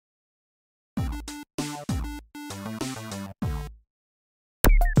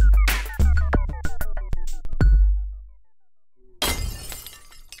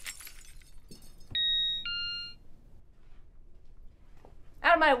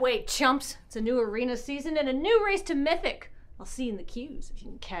my way, chumps. It's a new arena season and a new race to Mythic. I'll see you in the queues if you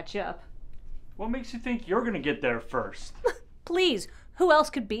can catch up. What makes you think you're gonna get there first? Please, who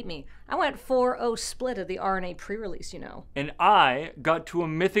else could beat me? I went 4-0 split at the RNA pre-release, you know. And I got to a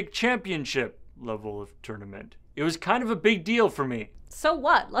Mythic championship level of tournament. It was kind of a big deal for me. So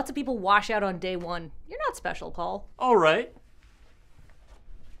what? Lots of people wash out on day one. You're not special, Paul. All right.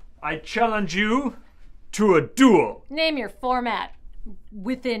 I challenge you to a duel. Name your format.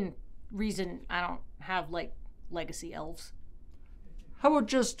 Within reason, I don't have, like, legacy elves. How about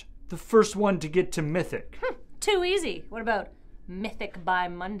just the first one to get to Mythic? Too easy. What about Mythic by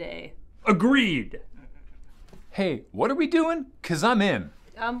Monday? Agreed. Hey, what are we doing? 'Cause I'm in.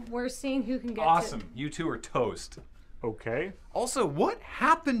 We're seeing who can get Awesome. You two are toast. Okay. Also, what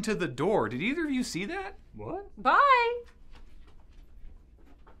happened to the door? Did either of you see that? What? Bye!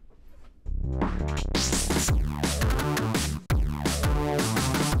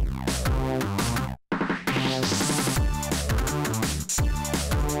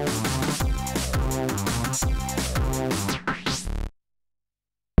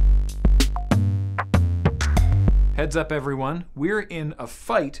 Heads up, everyone. We're in a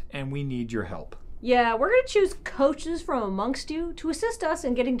fight and we need your help. Yeah, we're gonna choose coaches from amongst you to assist us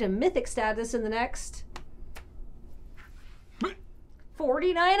in getting to Mythic status in the next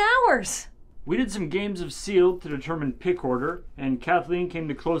 49 hours. We did some games of Sealed to determine pick order, and Kathleen came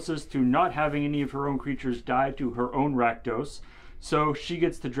the closest to not having any of her own creatures die to her own Rakdos, so she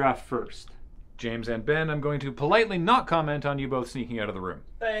gets to draft first. James and Ben, I'm going to politely not comment on you both sneaking out of the room.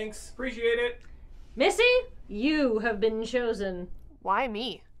 Thanks. Appreciate it. Missy, you have been chosen. Why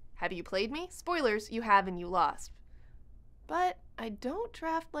me? Have you played me? Spoilers, you have and you lost. But I don't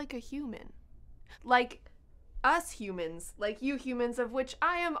draft like a human. Like us humans, like you humans, of which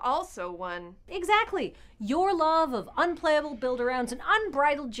I am also one. Exactly. Your love of unplayable build-arounds and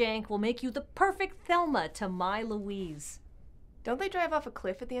unbridled jank will make you the perfect Thelma to my Louise. Don't they drive off a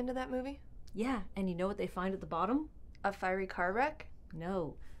cliff at the end of that movie? Yeah, and you know what they find at the bottom? A fiery car wreck?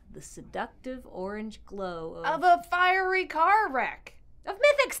 No, the seductive orange glow Of a fiery car wreck! of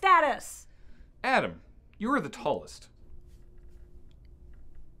Mythic status! Adam, you are the tallest.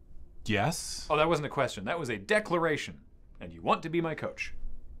 Yes? Oh, that wasn't a question. That was a declaration. And you want to be my coach.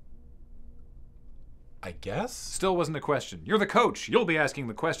 I guess? Still wasn't a question. You're the coach. You'll be asking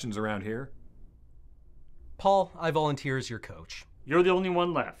the questions around here. Paul, I volunteer as your coach. You're the only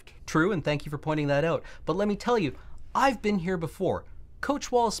one left. True, and thank you for pointing that out. But let me tell you, I've been here before.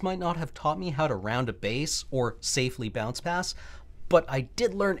 Coach Wallace might not have taught me how to round a base or safely bounce pass, but I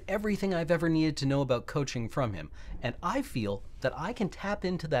did learn everything I've ever needed to know about coaching from him. And I feel that I can tap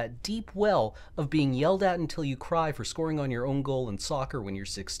into that deep well of being yelled at until you cry for scoring on your own goal in soccer when you're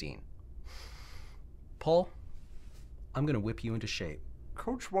 16. Paul, I'm gonna whip you into shape.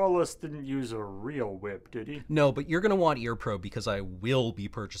 Coach Wallace didn't use a real whip, did he? No, but you're gonna want ear pro because I will be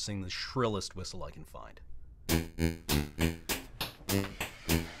purchasing the shrillest whistle I can find.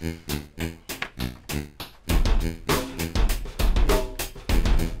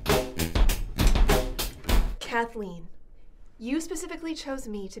 Kathleen, you specifically chose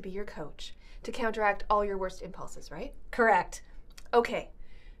me to be your coach to counteract all your worst impulses, right? Correct. Okay,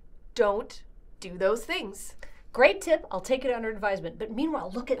 don't do those things. Great tip, I'll take it under advisement. But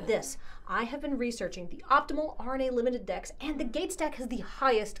meanwhile, look at this. I have been researching the optimal RNA limited decks, and the Gates deck has the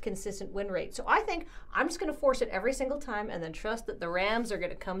highest consistent win rate. So I think I'm just gonna force it every single time and then trust that the Rams are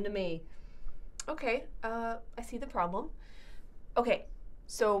gonna come to me. Okay, I see the problem. Okay,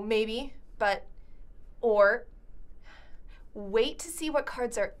 so maybe, but, or wait to see what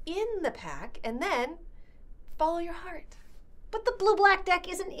cards are in the pack and then follow your heart. But the blue-black deck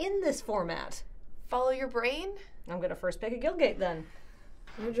isn't in this format. Follow your brain? I'm gonna first pick a Guildgate then.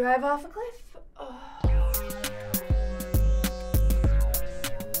 You drive off a cliff? Oh.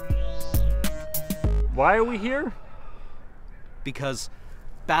 Why are we here? Because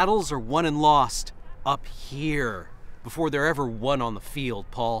battles are won and lost up here before they're ever won on the field,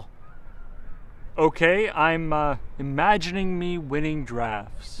 Paul. Okay, I'm imagining me winning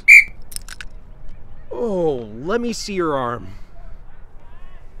drafts. Oh, let me see your arm.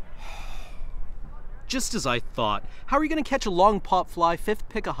 Just as I thought. How are you going to catch a long pop fly, fifth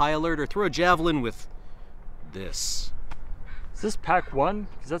pick a high alert, or throw a javelin with this? Is this pack 1?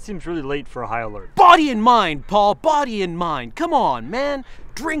 Because that seems really late for a high alert. Body and mind, Paul, body and mind. Come on, man.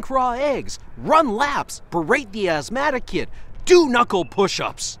 Drink raw eggs, run laps, berate the asthmatic kid, do knuckle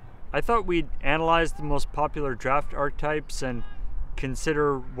push-ups. I thought we'd analyze the most popular draft archetypes and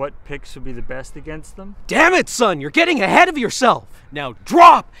consider what picks would be the best against them. Damn it, son, you're getting ahead of yourself. Now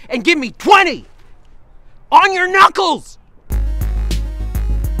drop and give me 20! On your knuckles!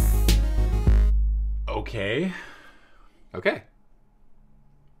 Okay. Okay.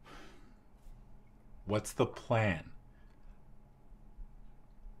 What's the plan?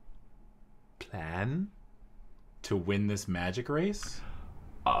 Plan? To win this magic race?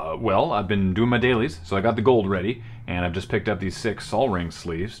 Well, I've been doing my dailies, so I got the gold ready, and I've just picked up these 6 Sol Ring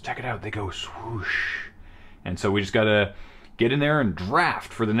sleeves. Check it out, they go swoosh. And so we just gotta get in there and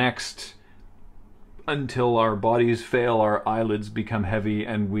draft for the next... until our bodies fail, our eyelids become heavy,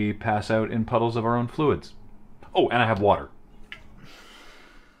 and we pass out in puddles of our own fluids. Oh, and I have water.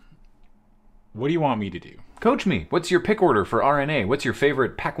 What do you want me to do? Coach me. What's your pick order for RNA? What's your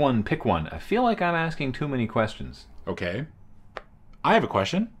favorite pack one, pick one? I feel like I'm asking too many questions. Okay. I have a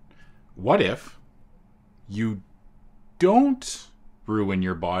question. What if you don't ruin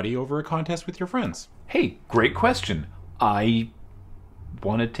your body over a contest with your friends? Hey, great question. I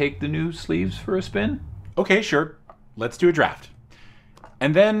want to take the new sleeves for a spin. Okay, sure. Let's do a draft.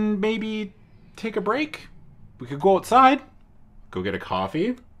 And then maybe take a break. We could go outside, go get a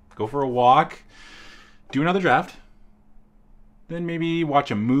coffee, go for a walk, do another draft. Then maybe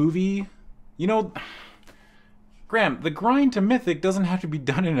watch a movie. You know, Graham, the grind to Mythic doesn't have to be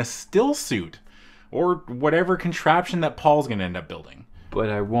done in a still suit or whatever contraption that Paul's going to end up building. But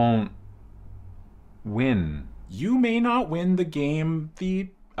I won't win. You may not win the game the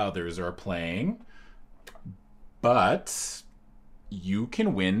others are playing, but you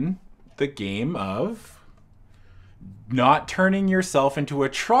can win the game of not turning yourself into a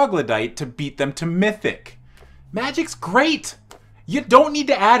troglodyte to beat them to Mythic. Magic's great. You don't need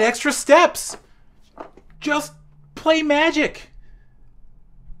to add extra steps. Just play Magic.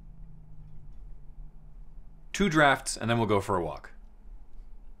 2 drafts, and then we'll go for a walk.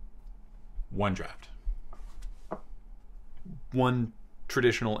 1 draft. 1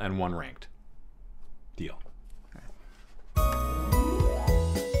 traditional and 1 ranked. Deal.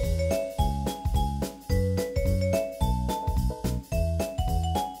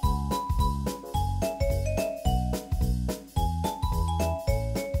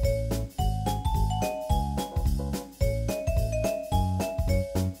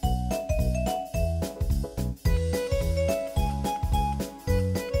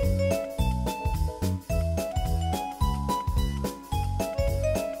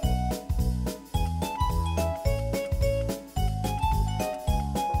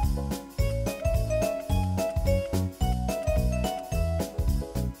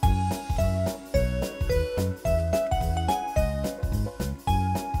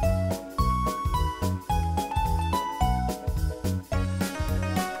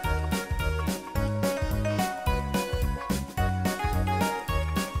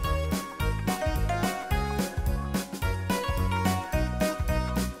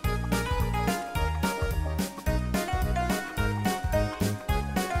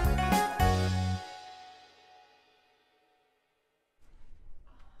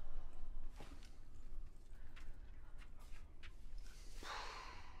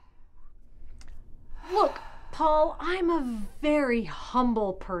 Look, Paul, I'm a very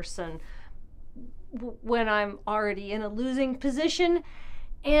humble person when I'm already in a losing position,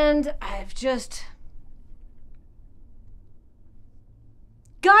 and I've just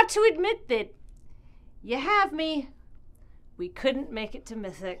got to admit that you have me. We couldn't make it to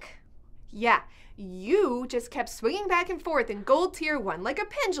Mythic. Yeah, you just kept swinging back and forth in gold tier 1 like a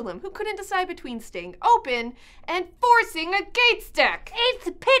pendulum who couldn't decide between staying open and forcing a gate stack.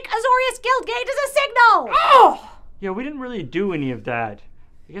 8th pick Azorius Guildgate is a signal! Oh! Yeah, we didn't really do any of that.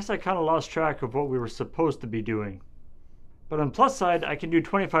 I guess I kind of lost track of what we were supposed to be doing. But on plus side, I can do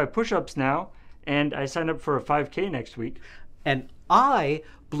 25 push-ups now, and I signed up for a 5K next week. And I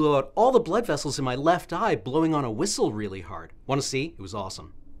blew out all the blood vessels in my left eye blowing on a whistle really hard. Want to see? It was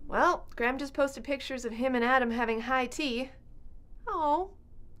awesome. Well, Graham just posted pictures of him and Adam having high tea. Oh,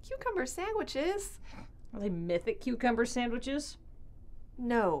 cucumber sandwiches. Are they Mythic cucumber sandwiches?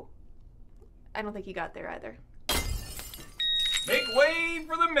 No, I don't think he got there either. Make way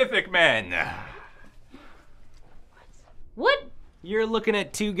for the Mythic men! What? You're looking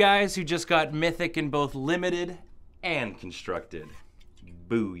at 2 guys who just got Mythic in both limited and constructed.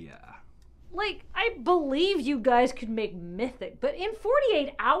 Booyah. Like, I believe you guys could make Mythic, but in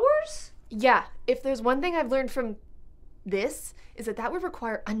 48 hours? Yeah, if there's one thing I've learned from this, is that would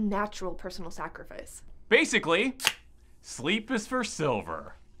require unnatural personal sacrifice. Basically, sleep is for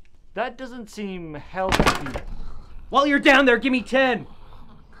silver. That doesn't seem healthy. While you're down there, give me 10.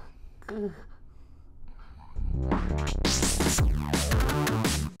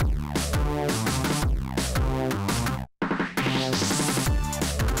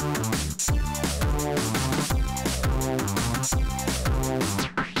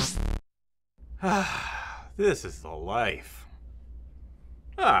 This is the life.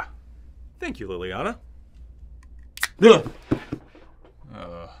 Ah, thank you, Liliana. Ugh.